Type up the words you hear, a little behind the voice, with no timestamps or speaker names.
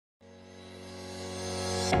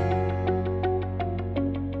Hey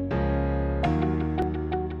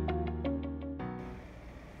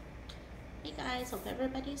guys, hope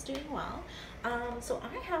everybody's doing well. So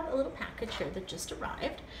I have a little package here that just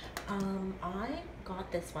arrived. I got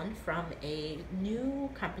this one from a new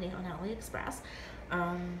company on AliExpress.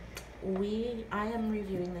 I am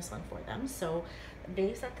reviewing this one for them. So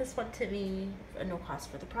they sent this one to me at no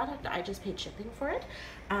cost for the product. I just paid shipping for it.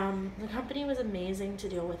 The company was amazing to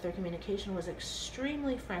deal with. Their communication was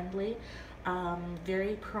extremely friendly,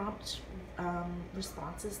 very prompt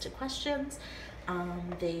responses to questions.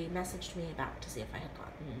 They messaged me back to see if I had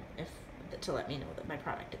gotten, to let me know that my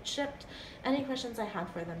product had shipped. Any questions I had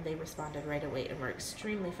for them, they responded right away and were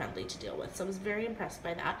extremely friendly to deal with. So I was very impressed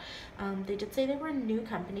by that. They did say they were a new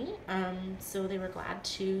company, so they were glad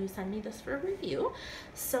to send me this for a review.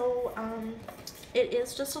 So it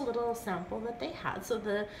is just a little sample that they had. So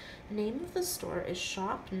the name of the store is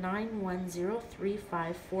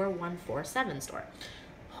Shop910354147 Store.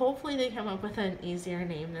 Hopefully they come up with an easier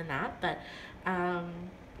name than that, but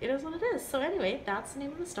it is what it is. So anyway, that's the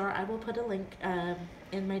name of the store. I will put a link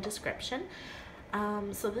in my description.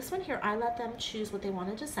 So this one here, I let them choose what they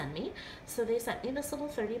wanted to send me. So they sent me this little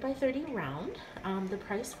 30 by 30 round. The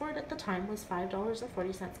price for it at the time was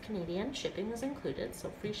 $5.40 Canadian. Shipping was included, so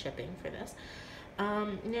free shipping for this.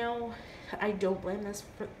 Now, I don't blame this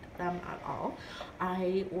for them at all.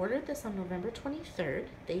 I ordered this on November 23rd.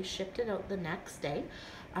 They shipped it out the next day.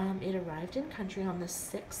 It arrived in country on the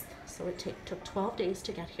 6th, so it took 12 days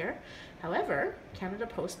to get here. However, Canada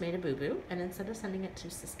Post made a boo-boo, and instead of sending it to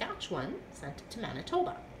Saskatchewan, sent it to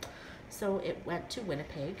Manitoba. So it went to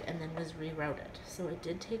Winnipeg and then was rerouted. So it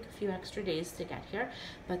did take a few extra days to get here,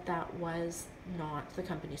 but that was not the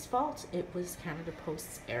company's fault. It was Canada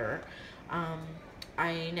Post's error.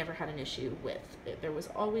 I never had an issue with it. There was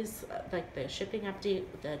always like the shipping update,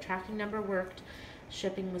 the tracking number worked,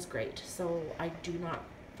 shipping was great. So I do not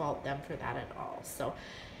fault them for that at all. So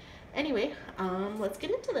anyway, let's get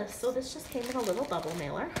into this. So this just came in a little bubble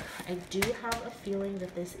mailer. I do have a feeling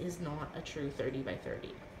that this is not a true 30 by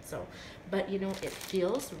 30. So, but you know, it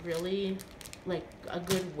feels really like a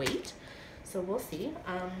good weight. So we'll see.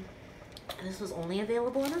 This was only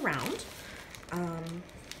available in a round.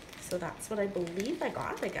 So that's what I believe I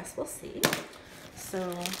got. I guess we'll see.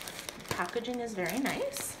 So packaging is very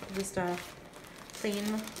nice. Just a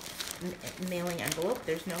plain mailing envelope.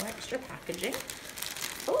 There's no extra packaging.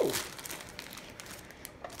 Oh,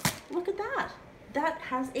 look at that. That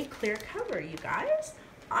has a clear cover, you guys.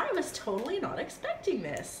 I was totally not expecting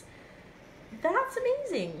this. That's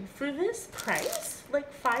amazing. For this price, like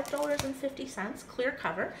 $5.50, clear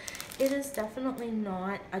cover. It is definitely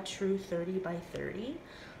not a true 30 by 30.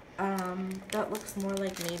 That looks more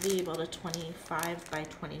like maybe about a 25 by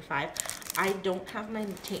 25. I don't have my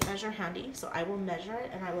tape measure handy, so I will measure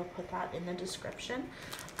it and I will put that in the description.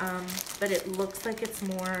 But it looks like it's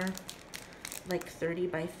more like 30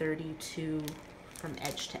 by 32 from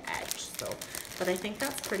edge to edge. So, but I think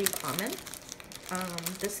that's pretty common.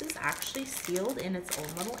 This is actually sealed in its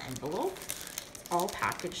own little envelope. It's all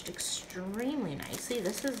packaged extremely nicely.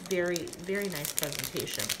 This is very, very nice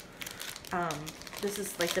presentation. This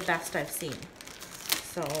is like the best I've seen.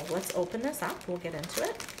 So let's open this up. We'll get into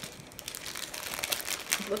it.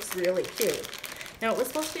 It looks really cute. Now it was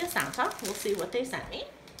supposed to be a Santa. We'll see what they sent me.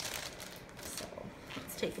 So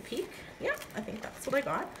let's take a peek. Yeah, I think that's what I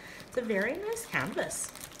got. It's a very nice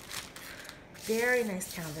canvas. Very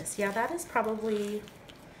nice canvas. Yeah, that is probably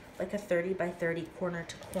like a 30 by 30 corner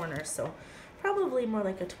to corner. So probably more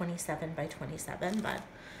like a 27 by 27, but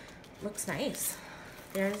looks nice.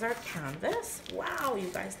 There's our canvas. Wow, you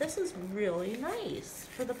guys, this is really nice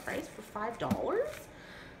for the price for $5.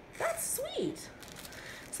 That's sweet.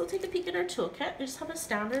 So take a peek at our toolkit. We just have a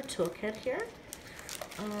standard toolkit here.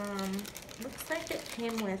 Looks like it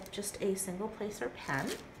came with just a single placer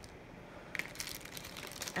pen.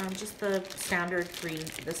 Just the standard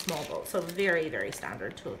the small bolt. So very, very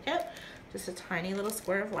standard toolkit. Just a tiny little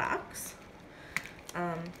square of wax.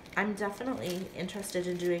 I'm definitely interested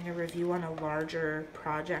in doing a review on a larger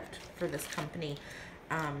project for this company.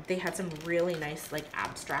 They had some really nice like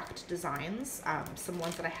abstract designs, some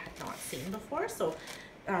ones that I had not seen before. So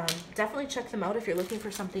definitely check them out if you're looking for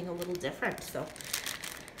something a little different. So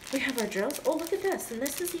we have our drills. Oh, look at this. And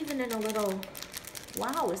this is even in a little,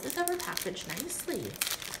 wow, is this ever packaged nicely?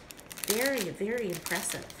 Very, very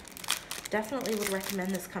impressive. Definitely would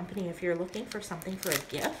recommend this company if you're looking for something for a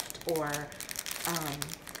gift or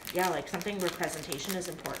yeah, like something where presentation is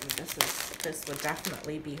important. This would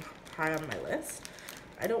definitely be high on my list.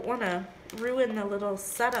 I don't want to ruin the little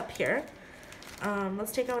setup here.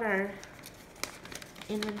 Let's take out our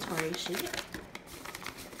inventory sheet.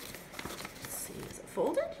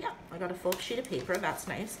 folded? Yeah, I got a full sheet of paper. That's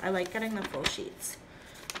nice. I like getting the full sheets.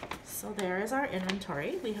 So there is our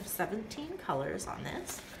inventory. We have 17 colors on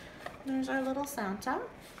this. There's our little Santa.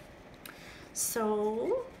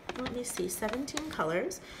 So let me see, 17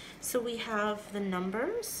 colors. So we have the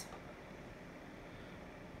numbers.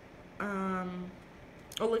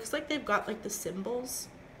 It looks like they've got like the symbols.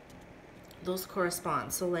 Those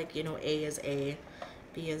correspond. So like, you know, A is A,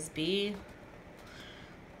 B is B.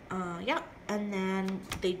 Yeah, and then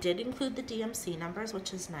they did include the DMC numbers,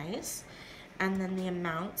 which is nice. And then the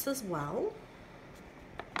amounts as well.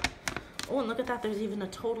 Oh, and look at that, there's even a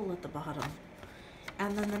total at the bottom.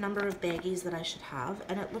 And then the number of baggies that I should have.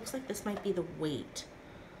 And it looks like this might be the weight.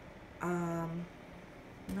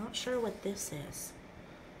 Not sure what this is.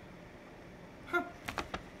 Huh,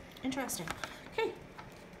 interesting. Okay,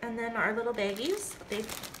 and then our little baggies, they've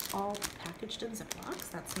all packaged in Ziplocs.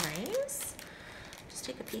 That's nice. Just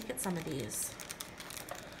take a peek at some of these.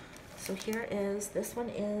 So here is, this one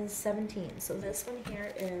is 17. So this one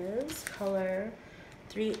here is color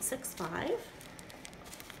 3865.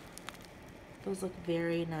 Those look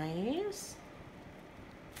very nice.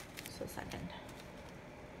 Just a second.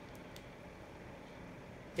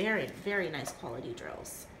 Very, very nice quality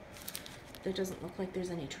drills. There doesn't look like there's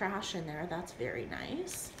any trash in there. That's very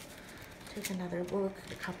nice. Take another look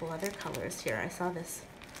at a couple other colors here. I saw this.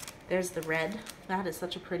 There's the red. That is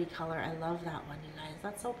such a pretty color. I love that one, you guys.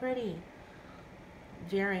 That's so pretty.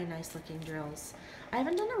 Very nice looking drills. I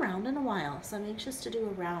haven't done a round in a while, so I'm anxious to do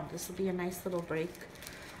a round. This will be a nice little break.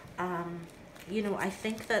 You know, I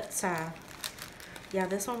think that, yeah,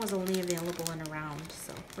 this one was only available in a round.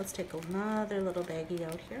 So let's take another little baggie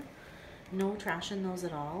out here. No trash in those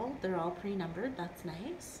at all. They're all pre-numbered. That's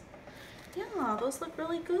nice. Yeah, those look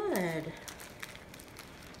really good.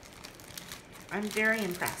 I'm very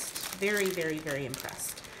impressed. Very, very, very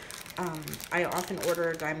impressed. I often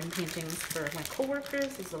order diamond paintings for my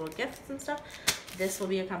coworkers, these little gifts and stuff. This will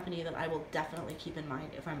be a company that I will definitely keep in mind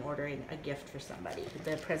if I'm ordering a gift for somebody.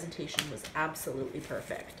 The presentation was absolutely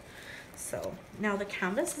perfect. So now the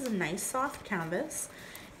canvas is a nice soft canvas.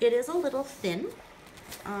 It is a little thin,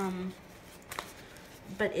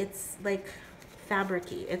 but it's like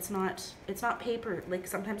fabricy. It's not paper. Like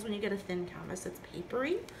sometimes when you get a thin canvas, it's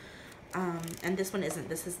papery. And this one isn't.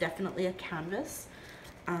 This is definitely a canvas,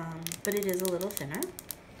 but it is a little thinner.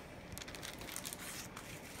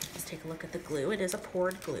 Let's take a look at the glue. It is a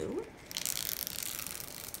poured glue.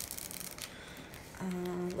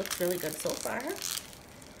 Looks really good so far.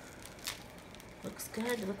 Looks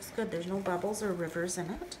good, looks good. There's no bubbles or rivers in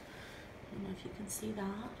it. I don't know if you can see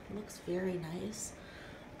that. It looks very nice.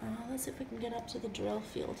 Let's see if we can get up to the drill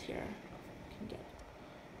field here. Can get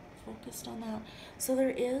focused on that. So there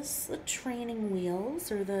is the training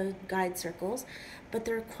wheels or the guide circles, but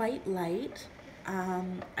they're quite light.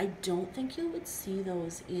 I don't think you would see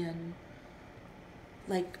those in,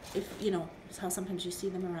 like, if you know how sometimes you see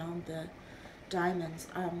them around the diamonds.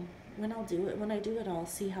 When I do it, I'll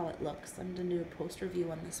see how it looks. I'm gonna do a post review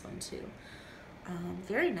on this one too.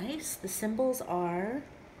 Very nice. The symbols are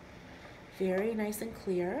very nice and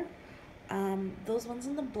clear. Those ones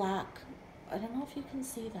in the black, I don't know if you can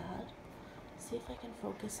see that. See if I can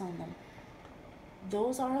focus on them.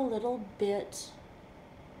 Those are a little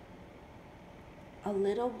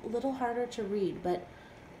harder to read, but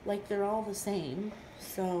like they're all the same,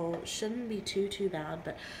 so shouldn't be too bad.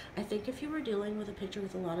 But I think if you were dealing with a picture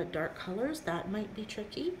with a lot of dark colors, that might be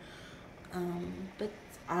tricky. But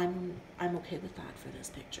I'm okay with that for this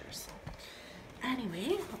picture. So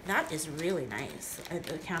anyway, that is really nice.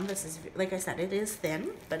 The canvas is, like I said, it is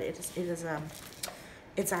thin, but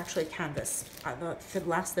it's actually canvas. The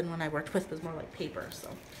last thin one I worked with was more like paper. So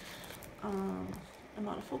I'm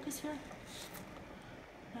out of focus here.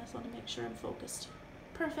 I just want to make sure I'm focused.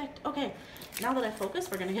 Perfect. Okay, now that I focus,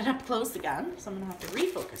 we're gonna get up close again. So I'm gonna have to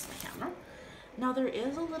refocus the camera. Now there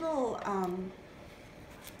is a little,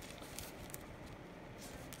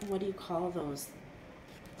 what do you call those?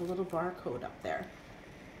 The little barcode up there.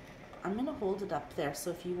 I'm gonna hold it up there,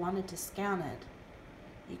 so if you wanted to scan it,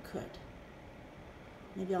 you could.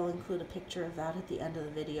 Maybe I'll include a picture of that at the end of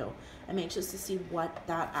the video. I'm anxious to see what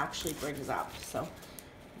that actually brings up. So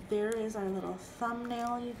there is our little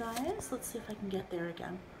thumbnail, you guys. Let's see if I can get there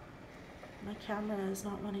again. My camera is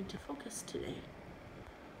not wanting to focus today.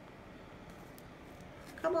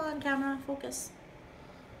 Come on, camera, focus.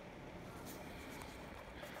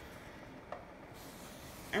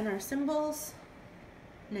 And our symbols,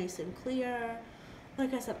 nice and clear.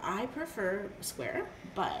 Like I said, I prefer square,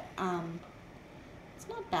 but it's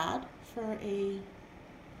not bad for a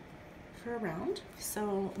round.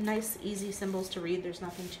 So nice, easy symbols to read. There's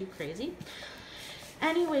nothing too crazy.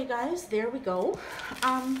 Anyway, guys, there we go.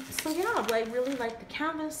 So yeah, I really like the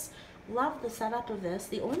canvas. Love the setup of this.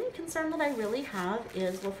 The only concern that I really have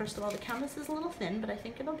is, well, first of all, the canvas is a little thin, but I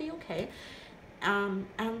think it'll be okay.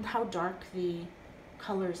 And how dark the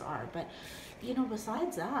colors are. But, you know,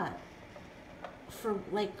 besides that, for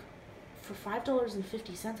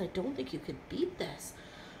 $5.50, I don't think you could beat this.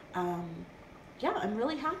 Yeah, I'm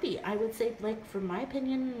really happy. I would say, like, for my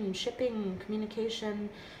opinion, shipping, communication,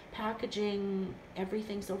 packaging,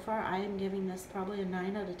 everything so far, I am giving this probably a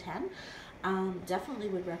 9 out of 10. Definitely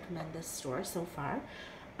would recommend this store so far.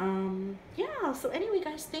 Yeah, so anyway,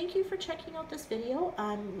 guys, thank you for checking out this video.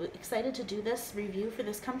 I'm excited to do this review for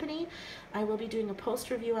this company. I will be doing a post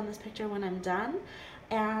review on this picture when I'm done.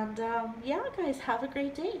 And yeah, guys, have a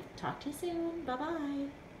great day. Talk to you soon. Bye-bye.